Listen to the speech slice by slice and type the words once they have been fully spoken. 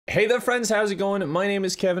Hey there friends, how's it going? My name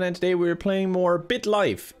is Kevin and today we're playing more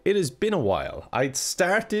Bitlife. It has been a while. I'd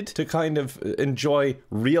started to kind of enjoy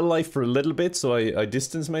real life for a little bit, so I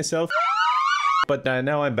distanced myself. But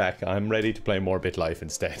now I'm back. I'm ready to play more Bitlife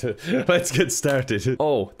instead. Let's get started.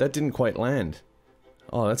 Oh, that didn't quite land.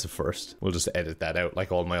 Oh, that's a first. We'll just edit that out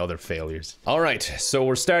like all my other failures. Alright, so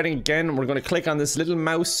we're starting again. We're gonna click on this little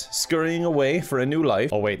mouse scurrying away for a new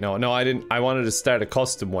life. Oh wait, no, I didn't. I wanted to start a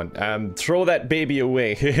custom one. Throw that baby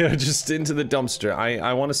away. Just into the dumpster.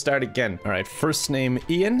 I want to start again. Alright, first name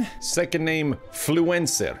Ian. Second name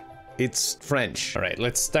Fluencer. It's French. Alright,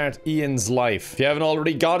 let's start Ian's life. If you haven't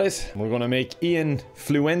already got it, we're gonna make Ian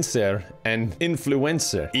Fluencer and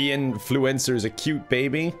Influencer. Ian Fluencer is a cute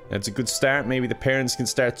baby. That's a good start. Maybe the parents can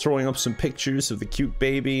start throwing up some pictures of the cute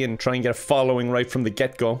baby and try and get a following right from the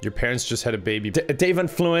get-go. Your parents just had a baby. Dave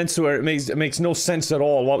Influencer, it makes no sense at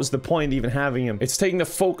all. What was the point even having him? It's taking the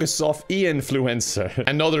focus off Ian Fluencer.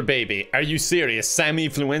 Another baby. Are you serious? Sammy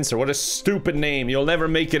Fluencer. What a stupid name. You'll never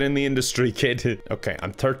make it in the industry, kid. Okay,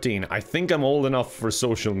 I'm 13. I think I'm old enough for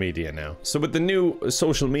social media now. So with the new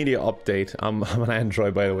social media update, I'm an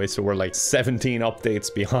Android by the way, so we're like 17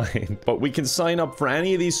 updates behind. But we can sign up for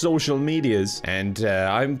any of these social medias, and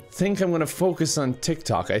I think I'm gonna focus on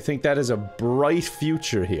TikTok. I think that is a bright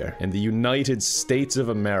future here in the United States of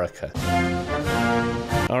America.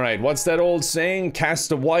 Alright, what's that old saying?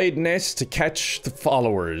 Cast a wide net to catch the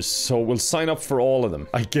followers. So we'll sign up for all of them.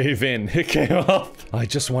 I gave in. It came up. I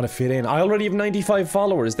just want to fit in. I already have 95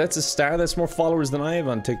 followers. That's a star. That's more followers than I have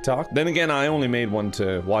on TikTok. Then again, I only made one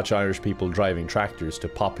to watch Irish people driving tractors to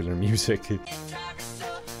popular music.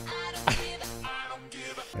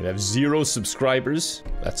 I have 0 subscribers.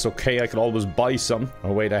 That's okay, I could always buy some.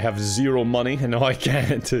 Oh wait, I have 0 money. No, I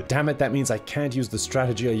can't. Damn it, that means I can't use the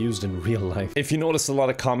strategy I used in real life. If you notice a lot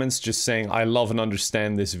of comments just saying, I love and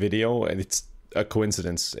understand this video, and it's a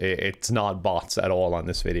coincidence. It's not bots at all on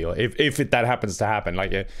this video. If that happens to happen,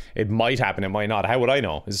 like it might happen, it might not. How would I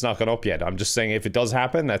know? It's not gone up yet. I'm just saying if it does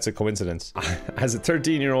happen, that's a coincidence. As a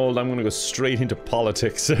 13-year-old, I'm gonna go straight into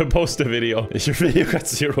politics. Post a video. Your video got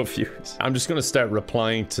 0 views. I'm just gonna start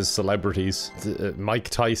replying to celebrities. Mike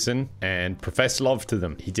Tyson and profess love to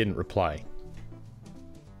them. He didn't reply.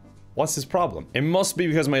 What's his problem? It must be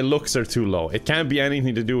because my looks are too low. It can't be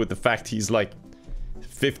anything to do with the fact he's like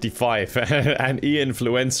 55 and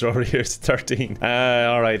E-influencer over here is 13.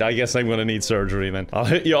 Alright, I guess I'm gonna need surgery, man. I'll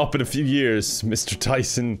hit you up in a few years, Mr.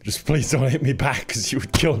 Tyson. Just please don't hit me back, because you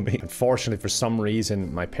would kill me. Unfortunately, for some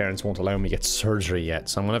reason, my parents won't allow me to get surgery yet,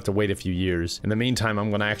 so I'm gonna have to wait a few years. In the meantime,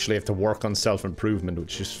 I'm gonna actually have to work on self-improvement,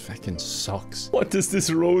 which just fucking sucks. What does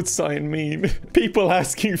this road sign mean? People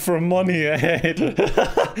asking for money ahead.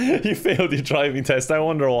 You failed your driving test, I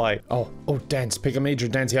wonder why. Oh, dance. Pick a major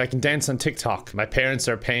dance. Yeah, I can dance on TikTok. My parents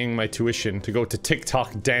are paying my tuition to go to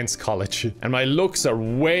TikTok dance college, and my looks are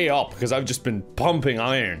way up because I've just been pumping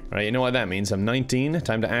iron. All right, you know what that means? I'm 19.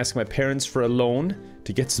 Time to ask my parents for a loan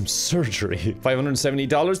to get some surgery.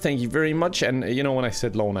 $570, thank you very much. And you know, when I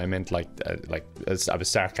said loan, I meant like I was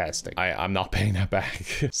sarcastic. I'm not paying that back.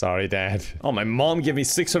 Sorry, Dad. Oh, my mom gave me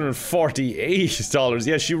 $648.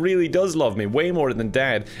 Yeah, she really does love me, way more than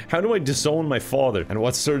Dad. How do I disown my father? And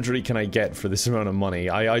what surgery can I get for this amount of money?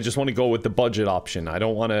 I just want to go with the budget option. I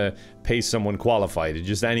don't want to pay someone qualified.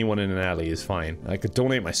 Just anyone in an alley is fine. I could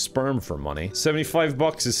donate my sperm for money. 75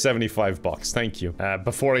 bucks is 75 bucks. Thank you.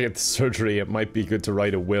 Before I get the surgery, it might be good to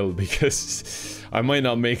write a will because I might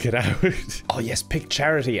not make it out. Oh yes, pick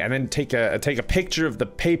charity and then take a picture of the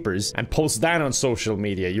papers and post that on social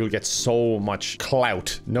media. You'll get so much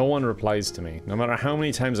clout. No one replies to me. No matter how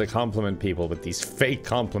many times I compliment people with these fake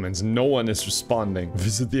compliments, no one is responding.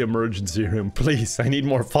 Visit the emergency room, please. I need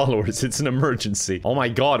more followers. It's an emergency. Oh my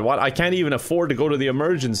god, what? I can't even afford to go to the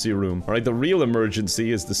emergency room. All right, the real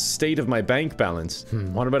emergency is the state of my bank balance.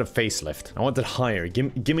 What about a facelift? I want it higher.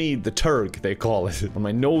 Give me the turg, they call it. On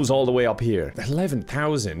my nose all the way up here.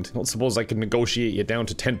 11,000? I don't suppose I could negotiate you down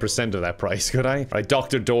to 10% of that price, could I? All right,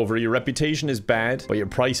 Dr. Dover, your reputation is bad, but your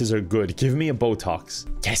prices are good. Give me a Botox.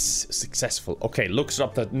 Yes, successful. Okay, looks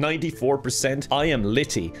up to 94%. I am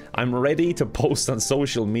litty. I'm ready to post on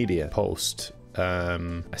social media. Post.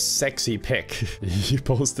 A sexy pic. You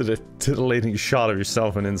posted a titillating shot of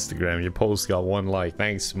yourself on Instagram. Your post got 1 like.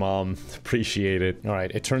 Thanks, Mom. Appreciate it.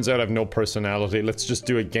 Alright, it turns out I have no personality. Let's just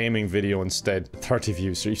do a gaming video instead. 30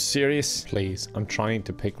 views. Are you serious? Please. I'm trying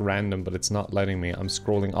to pick random, but it's not letting me. I'm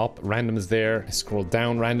scrolling up. Random is there. I scroll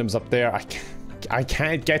down. Random's up there. I can't. I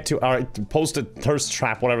can't get to. Alright, post a thirst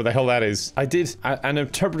trap, whatever the hell that is. I did an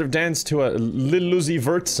interpretive dance to a Lil Uzi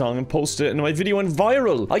Vert song and posted it, and my video went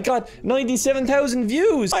viral. I got 97,000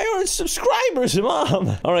 views. I earned subscribers,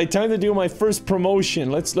 mom. Alright, time to do my first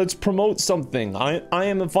promotion. Let's promote something. I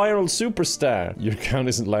am a viral superstar. Your account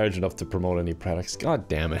isn't large enough to promote any products. God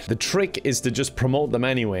damn it. The trick is to just promote them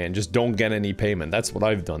anyway and just don't get any payment. That's what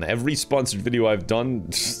I've done. Every sponsored video I've done,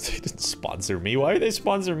 they didn't sponsor me. Why did they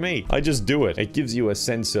sponsor me? I just do it. It gives you a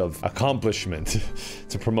sense of accomplishment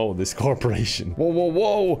to promote this corporation. Whoa, whoa,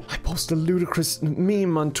 whoa. I posted a ludicrous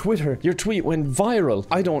meme on Twitter. Your tweet went viral.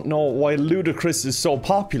 I don't know why Ludacris is so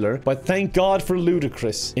popular, but thank God for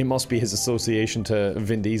Ludacris. It must be his association to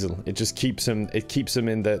Vin Diesel. It just keeps him,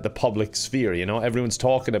 in the public sphere, you know? Everyone's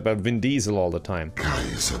talking about Vin Diesel all the time. God,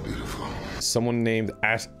 you're so beautiful. Someone named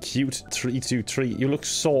 @cute323. You look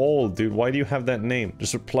so old, dude. Why do you have that name?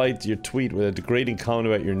 Just replied to your tweet with a degrading comment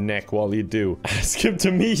about your neck while you do. Ask him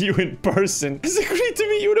to meet you in person. He's agreed to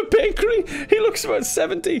meet you in a bakery. He looks about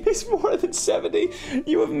 70. He's more than 70.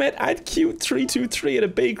 You have met @cute323 at a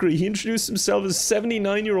bakery. He introduced himself as a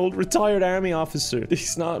 79-year-old retired army officer.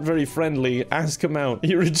 He's not very friendly. Ask him out.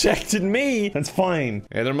 He rejected me. That's fine.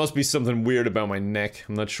 Yeah, there must be something weird about my neck.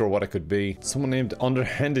 I'm not sure what it could be. Someone named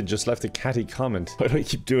Underhanded just left a catty comment. Why do I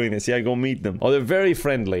keep doing this? Yeah, go meet them. Oh, they're very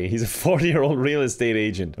friendly. He's a 40-year-old real estate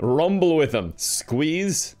agent. Rumble with him.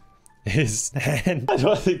 Squeeze his hand. I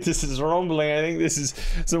don't think this is rumbling. I think this is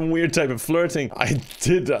some weird type of flirting. I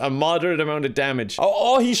did a moderate amount of damage.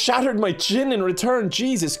 Oh, he shattered my chin in return.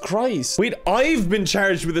 Jesus Christ. Wait, I've been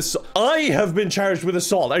charged with assault. I have been charged with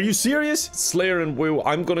assault. Are you serious? Slayer and Woo,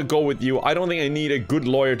 I'm gonna go with you. I don't think I need a good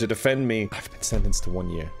lawyer to defend me. I've been sentenced to 1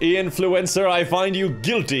 year. Influencer, I find you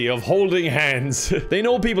guilty of holding hands. They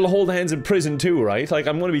know people hold hands in prison too, right? Like,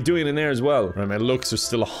 I'm gonna be doing it in there as well. Right, my looks are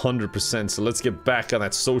still 100%, so let's get back on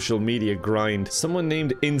that social media grind. Someone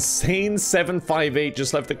named Insane758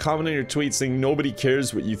 just left a comment on your tweet saying nobody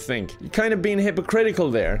cares what you think. You're kind of being hypocritical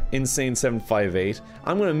there, Insane758.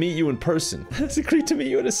 I'm gonna meet you in person. Let's agree to meet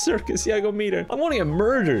you at a circus. Yeah, go meet her. I'm gonna get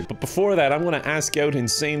murdered. But before that, I'm gonna ask out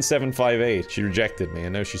Insane758. She rejected me,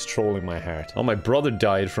 and now she's trolling my heart. Oh, my brother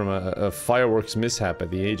died from a fireworks mishap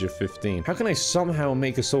at the age of 15. How can I somehow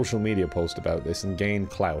make a social media post about this and gain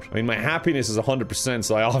clout? I mean, my happiness is 100%,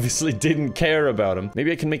 so I obviously didn't care about him.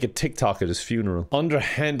 Maybe I can make a TikTok at his funeral.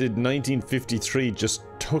 Underhanded 1953 just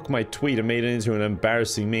took my tweet and made it into an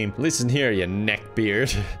embarrassing meme. Listen here, you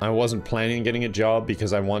neckbeard. I wasn't planning on getting a job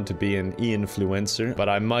because I want to be an e-influencer, but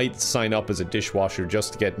I might sign up as a dishwasher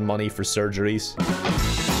just to get money for surgeries.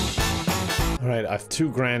 Alright, I have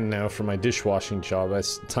 2 grand now for my dishwashing job.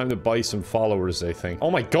 It's time to buy some followers, I think.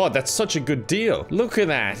 Oh my god, that's such a good deal. Look at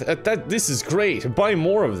that. This is great. Buy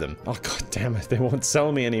more of them. Oh god damn it, they won't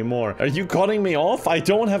sell me anymore. Are you cutting me off? I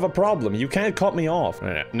don't have a problem. You can't cut me off.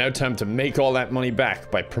 Alright, now time to make all that money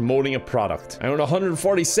back by promoting a product. I earned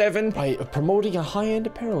 147 by promoting a high-end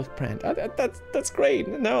apparel brand. That's great.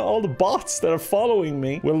 Now all the bots that are following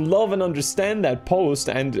me will love and understand that post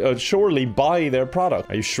and surely buy their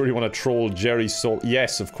product. Are you sure you want to troll Jerry Soul?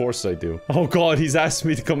 Yes, of course I do. Oh god, he's asked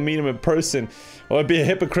me to come meet him in person. Well, I'd be a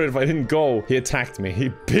hypocrite if I didn't go. He attacked me. He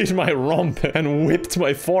bit my rump and whipped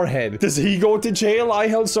my forehead. Does he go to jail? I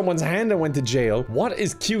held someone's hand and went to jail. What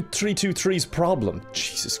is Cute323's problem?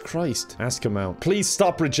 Jesus Christ. Ask him out. Please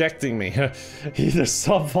stop rejecting me. Either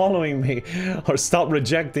stop following me or stop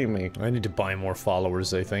rejecting me. I need to buy more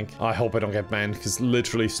followers, I think. I hope I don't get banned because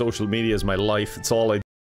literally social media is my life. It's all I do.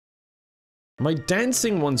 My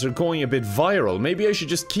dancing ones are going a bit viral. Maybe I should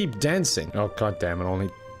just keep dancing. Oh god damn it,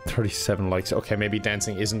 only 37 likes. Okay, maybe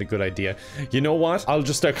dancing isn't a good idea. You know what? I'll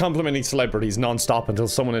just start complimenting celebrities non-stop until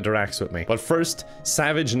someone interacts with me. But first,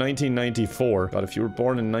 Savage 1994. God, if you were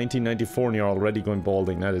born in 1994 and you're already going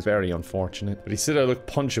balding, that is very unfortunate. But he said I look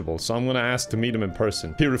punchable, so I'm gonna ask to meet him in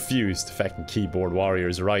person. He refused. Fucking keyboard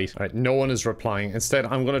warriors, right? Alright, no one is replying. Instead,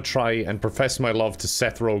 I'm gonna try and profess my love to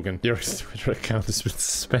Seth Rogen. Your Twitter account has been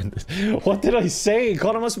suspended. What did I say?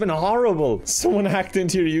 God, it must have been horrible. Someone hacked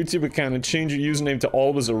into your YouTube account and changed your username to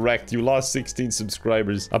always erect. You lost 16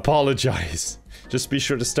 subscribers. Apologize. Just be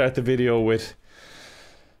sure to start the video with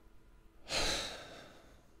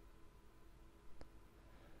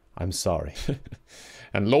I'm sorry.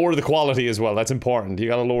 And lower the quality as well. That's important. You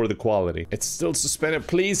gotta lower the quality. It's still suspended.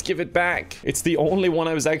 Please give it back. It's the only one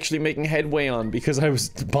I was actually making headway on because I was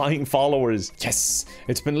buying followers. Yes,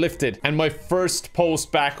 it's been lifted. And my first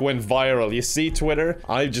post back went viral. You see, Twitter?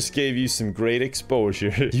 I just gave you some great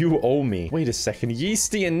exposure. You owe me. Wait a second.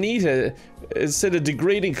 Yeasty Anita said a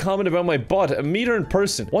degrading comment about my butt. Meet her in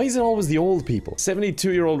person. Why is it always the old people?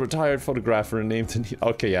 72-year-old retired photographer named Anita.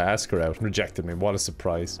 Okay, yeah, ask her out. Rejected me. What a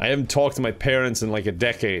surprise. I haven't talked to my parents in like a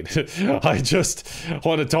decade. I just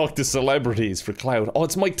want to talk to celebrities for clout. Oh,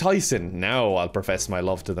 it's Mike Tyson. Now I'll profess my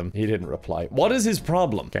love to them. He didn't reply. What is his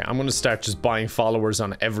problem? Okay, I'm gonna start just buying followers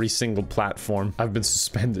on every single platform. I've been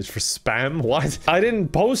suspended for spam. What? I didn't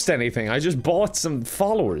post anything. I just bought some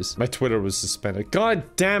followers. My Twitter was suspended. God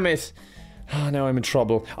damn it. Oh, now I'm in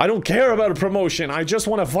trouble. I don't care about a promotion. I just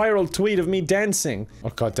want a viral tweet of me dancing. Oh,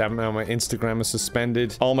 god damn it. Now my Instagram is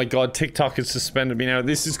suspended. Oh my god, TikTok has suspended me now.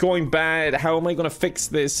 This is going bad. How am I gonna fix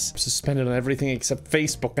this? I'm suspended on everything except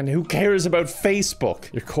Facebook. And who cares about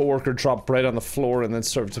Facebook? Your coworker dropped bread on the floor and then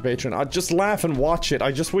served to patron. I'd just laugh and watch it.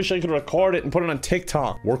 I just wish I could record it and put it on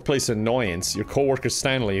TikTok. Workplace annoyance. Your coworker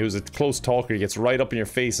Stanley, who's a close talker, gets right up in your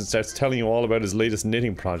face and starts telling you all about his latest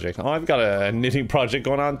knitting project. Oh, I've got a knitting project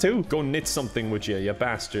going on too. Go knit something with you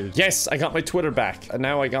bastard. Yes, I got my Twitter back. And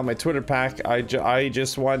now I got my Twitter back. I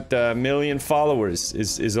just want a million followers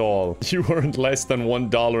is all. You earned less than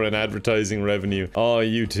 $1 in advertising revenue. Oh,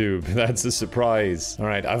 YouTube. That's a surprise. All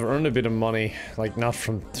right, I've earned a bit of money. Like, not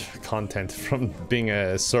from content, from being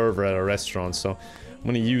a server at a restaurant, so I'm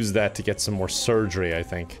gonna use that to get some more surgery, I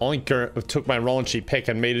think. Oinker took my raunchy pic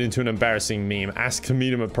and made it into an embarrassing meme. Ask to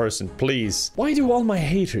meet him in person, please. Why do all my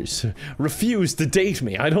haters refuse to date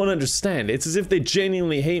me? I don't understand. It's as if they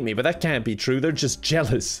genuinely hate me, but that can't be true. They're just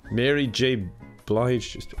jealous. Mary J.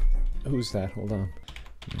 Blige. Who's that? Hold on.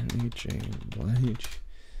 Mary J. Blige.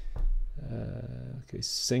 Okay,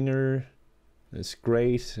 singer. That's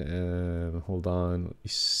great. Hold on. Let me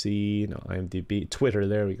see. No, IMDb. Twitter.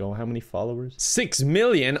 There we go. How many followers? 6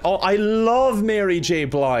 million? Oh, I love Mary J.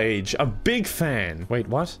 Blige. A big fan. Wait,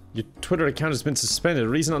 what? Your Twitter account has been suspended.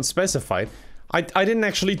 Reason unspecified. I didn't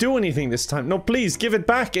actually do anything this time. No, please, give it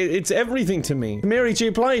back. It's everything to me. Mary J.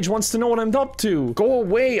 Blige wants to know what I'm up to. Go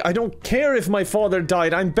away. I don't care if my father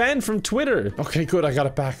died. I'm banned from Twitter. Okay, good. I got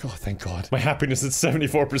it back. Oh, thank God. My happiness is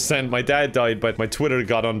 74%. My dad died, but my Twitter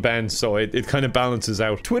got unbanned, so it kind of balances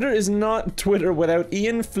out. Twitter is not Twitter without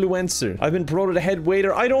influencer. I've been promoted a head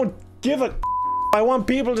waiter. I don't give a... I want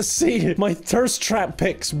people to see my thirst trap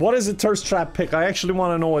pics. What is a thirst trap pic? I actually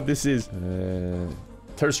want to know what this is.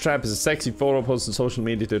 Thirst trap is a sexy photo posted on social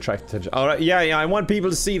media to attract attention. Alright, yeah, I want people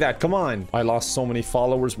to see that. Come on. I lost so many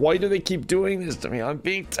followers. Why do they keep doing this to me? I'm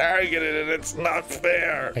being targeted and it's not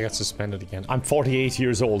fair. I got suspended again. I'm 48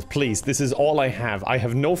 years old. Please, this is all I have. I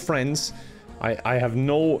have no friends. I have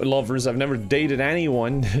no lovers. I've never dated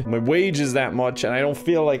anyone. My wage is that much and I don't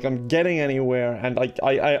feel like I'm getting anywhere. And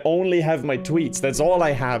I only have my tweets. That's all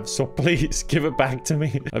I have. So please give it back to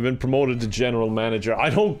me. I've been promoted to general manager.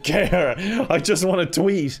 I don't care. I just want to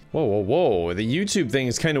tweet. Whoa, whoa, whoa. The YouTube thing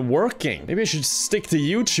is kind of working. Maybe I should stick to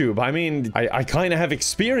YouTube. I mean, I kind of have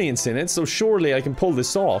experience in it, so surely I can pull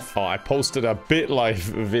this off. Oh, I posted a Bitlife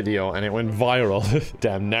video and it went viral.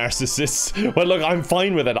 Damn narcissists. Well, look, I'm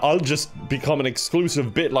fine with it. I'll just become an exclusive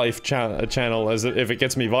Bitlife channel as if it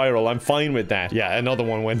gets me viral. I'm fine with that. Yeah, another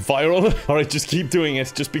one went viral. Alright, just keep doing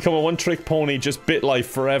it. Just become a one-trick pony. Just Bitlife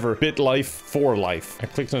forever. Bitlife for life. I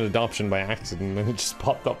clicked on adoption by accident and it just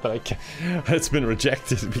popped up that I can't. It's been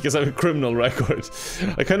rejected because I have a criminal record.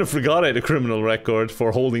 I kind of forgot I had a criminal record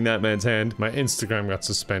for holding that man's hand. My Instagram got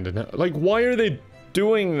suspended. Now, like, why are they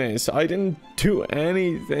doing this? I didn't do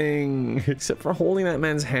anything except for holding that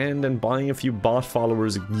man's hand and buying a few bot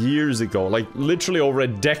followers years ago, like literally over a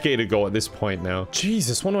decade ago at this point now.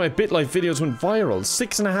 Jesus, one of my Bitlife videos went viral.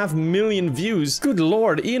 6.5 million views. Good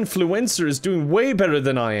lord, influencer is doing way better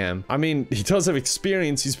than I am. I mean, he does have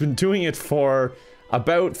experience. He's been doing it for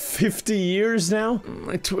about 50 years now.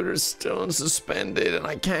 My Twitter's still suspended and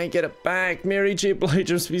I can't get it back. Mary J.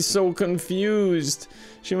 Blige must be so confused.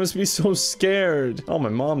 She must be so scared. Oh, my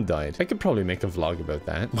mom died. I could probably make a vlog about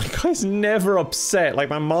that. My guy's never upset. Like,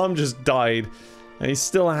 my mom just died and he's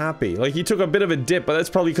still happy. Like, he took a bit of a dip, but that's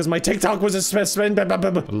probably because my TikTok was a suspended.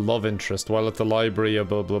 Love interest while at the library,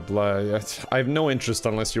 blah, blah, blah. I have no interest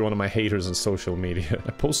unless you're one of my haters on social media.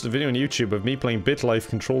 I posted a video on YouTube of me playing Bitlife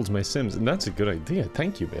controls my Sims, and that's a good idea.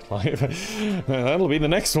 Thank you, Bitlife. That'll be the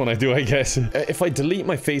next one I do, I guess. If I delete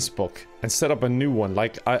my Facebook and set up a new one,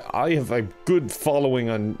 like, I have a good following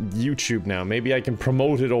on YouTube now. Maybe I can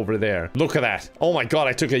promote it over there. Look at that. Oh my god,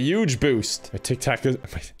 I took a huge boost. My TikTok is...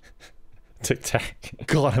 TikTok.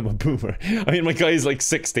 God, I'm a boomer. I mean, my guy's like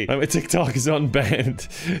 60. My TikTok is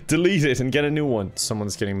unbanned. Delete it and get a new one.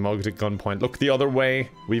 Someone's getting mugged at gunpoint. Look the other way.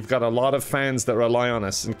 We've got a lot of fans that rely on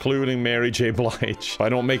us, including Mary J. Blige. If I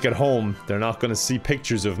don't make it home, they're not gonna see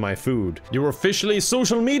pictures of my food. You're officially a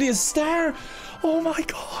social media star? Oh my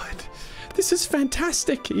god. This is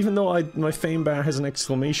fantastic. Even though my fame bar has an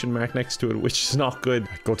exclamation mark next to it, which is not good.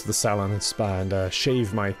 I go to the salon and spa and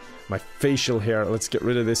shave my facial hair. Let's get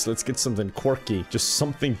rid of this. Let's get something quirky. Just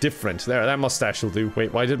something different. There, that mustache will do.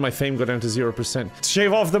 Wait, why did my fame go down to 0%?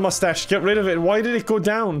 Shave off the mustache. Get rid of it. Why did it go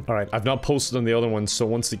down? All right, I've not posted on the other ones, so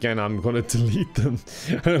once again, I'm gonna delete them.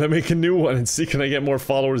 I'm gonna make a new one and see can I get more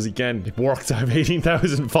followers again. It worked. I have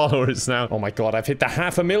 18,000 followers now. Oh my god, I've hit the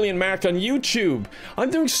 500,000 mark on YouTube.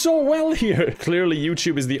 I'm doing so well here. Clearly,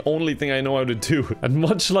 YouTube is the only thing I know how to do. And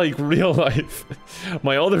much like real life,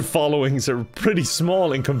 my other followings are pretty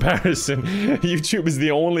small in comparison. YouTube is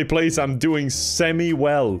the only place I'm doing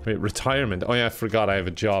semi-well. Wait, retirement. Oh yeah, I forgot I have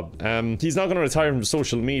a job. He's not gonna retire from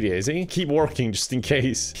social media, is he? Keep working just in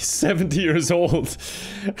case. He's 70 years old.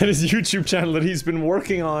 And his YouTube channel that he's been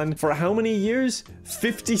working on for how many years?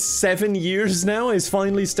 57 years now is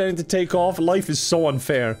finally starting to take off. Life is so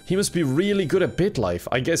unfair. He must be really good at Bitlife.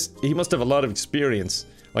 I guess he must have a lot of experience.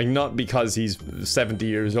 Like, not because he's 70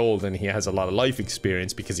 years old and he has a lot of life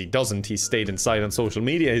experience, because he doesn't. He stayed inside on social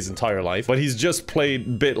media his entire life. But he's just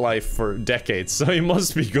played Bitlife for decades, so he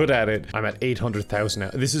must be good at it. I'm at 800,000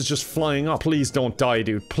 now. This is just flying up. Please don't die,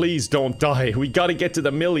 dude. Please don't die. We gotta get to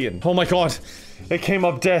the 1,000,000. Oh my god. It came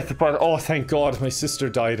up death, but oh, thank god. My sister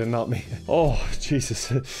died and not me. Oh,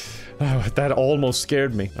 Jesus. Oh, that almost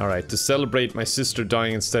scared me. Alright, to celebrate my sister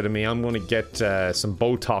dying instead of me, I'm gonna get some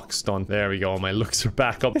Botox done. There we go, my looks are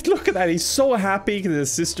back up. Look at that, he's so happy that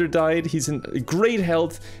his sister died. He's in great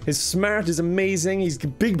health. His smart is amazing. He's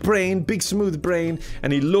got big brain, big smooth brain,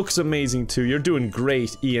 and he looks amazing too. You're doing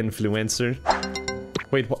great, e-influencer.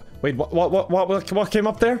 Wait, what? Wait, what came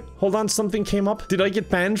up there? Hold on, something came up. Did I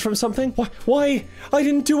get banned from something? Why? I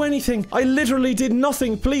didn't do anything. I literally did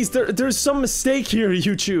nothing. Please, there's some mistake here,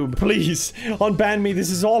 YouTube. Please, unban me.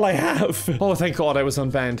 This is all I have. Oh, thank God I was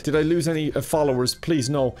unbanned. Did I lose any followers?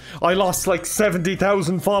 Please, no. I lost like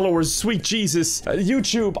 70,000 followers. Sweet Jesus.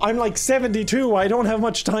 YouTube, I'm like 72. I don't have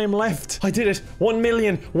much time left. I did it. 1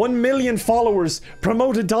 million. 1 million followers.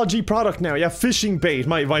 Promote a dodgy product now. Yeah, fishing bait.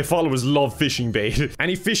 My followers love fishing bait.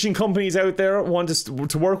 Any fishing companies out there want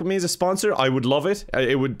to work with me as a sponsor, I would love it.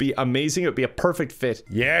 It would be amazing. It would be a perfect fit.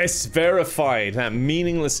 Yes, verified. That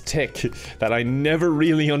meaningless tick that I never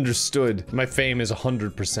really understood. My fame is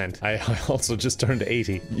 100%. I also just turned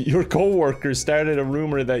 80. Your co-worker started a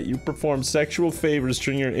rumor that you performed sexual favors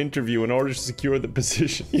during your interview in order to secure the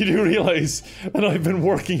position. You do realize that I've been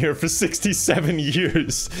working here for 67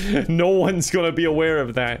 years. No one's gonna be aware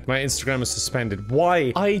of that. My Instagram is suspended.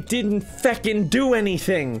 Why? I didn't feckin' do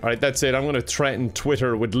anything. Alright, that's it. I'm gonna threaten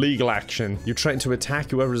Twitter with legal action. You threaten to attack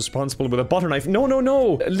whoever's responsible with a butter knife. No, no,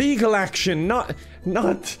 no! Legal action, not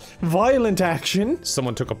violent action.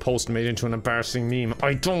 Someone took a post and made it into an embarrassing meme.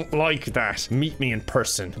 I don't like that. Meet me in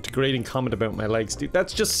person. A degrading comment about my legs. Dude,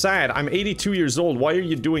 that's just sad. I'm 82 years old. Why are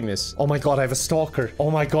you doing this? Oh my god, I have a stalker. Oh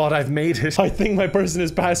my god, I've made it. I think my person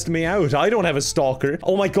has passed me out. I don't have a stalker.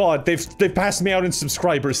 Oh my god, they've passed me out in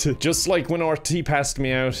subscribers. Just like when RT passed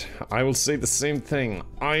me out, I will say the same thing.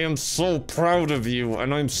 I am so proud of you,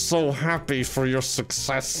 and I'm so happy for your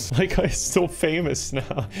success. My guy's so famous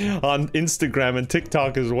now on Instagram and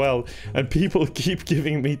TikTok as well, and people keep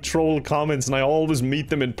giving me troll comments, and I always meet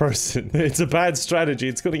them in person. It's a bad strategy.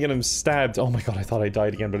 It's gonna get him stabbed. Oh my god, I thought I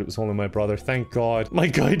died again, but it was only my brother. Thank god. My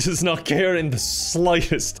guy does not care in the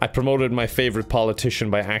slightest. I promoted my favorite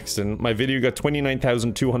politician by accident. My video got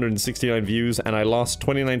 29,269 views, and I lost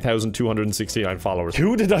 29,269 followers.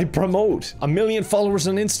 Who did I promote? 1 million followers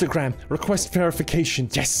on Instagram. Request verification.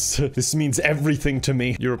 Yes, this means everything to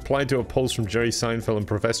me. You replied to a post from Jerry Seinfeld and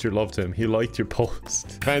professed your love to him. He liked your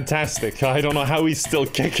post. Fantastic. I don't know how he's still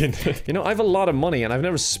kicking. You know, I have a lot of money and I've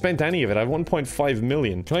never spent any of it. I have 1.5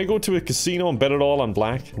 million. Can I go to a casino and bet it all on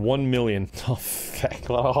black? 1 million. Oh, feck.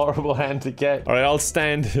 What a horrible hand to get. Alright, I'll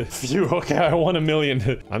stand. Phew, okay, I won 1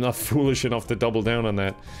 million. I'm not foolish enough to double down on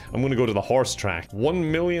that. I'm gonna go to the horse track.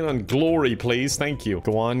 1 million on glory, please. Thank you.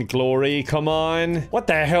 Go on, glory. Come on. What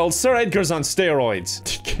the hell? Sir Edgar's on steroids.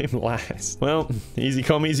 Came last. Well, easy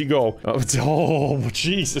come, easy go. Oh,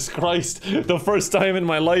 Jesus Christ. The first time in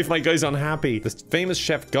my life my guy's unhappy. The famous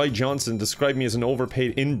chef Guy Johnson described me as an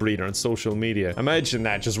overpaid inbreeder on social media. Imagine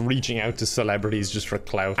that, just reaching out to celebrities just for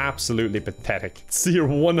clout. Absolutely pathetic. It's your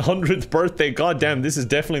 100th birthday. God damn, this is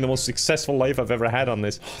definitely the most successful life I've ever had on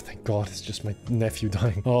this. Oh, thank God, it's just my nephew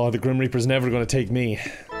dying. Oh, the Grim Reaper's never gonna take me.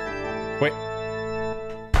 Wait.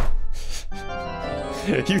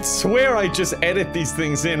 You'd swear I just edit these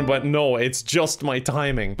things in, but no, it's just my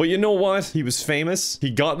timing. But you know what? He was famous. He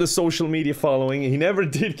got the social media following. He never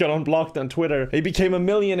did get unblocked on Twitter. He became a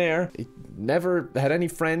millionaire. He never had any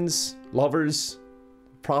friends, lovers,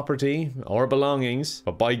 property or belongings,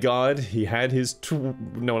 but by God, he had his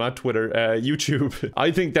no, not Twitter, YouTube.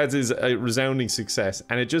 I think that is a resounding success,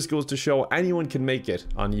 and it just goes to show anyone can make it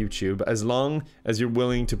on YouTube as long as you're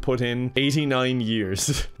willing to put in 89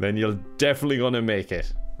 years. Then you're definitely gonna make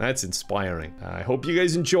it. That's inspiring. I hope you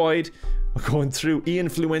guys enjoyed going through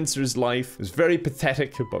E-Influencer's life. It was very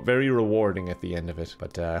pathetic, but very rewarding at the end of it.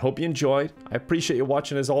 But I hope you enjoyed. I appreciate you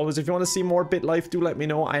watching as always. If you want to see more Bitlife, do let me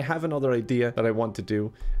know. I have another idea that I want to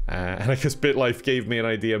do. And I guess Bitlife gave me an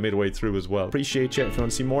idea midway through as well. Appreciate you. If you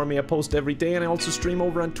want to see more of me, I post every day. And I also stream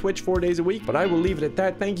over on Twitch 4 days a week. But I will leave it at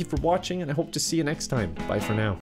that. Thank you for watching, and I hope to see you next time. Bye for now.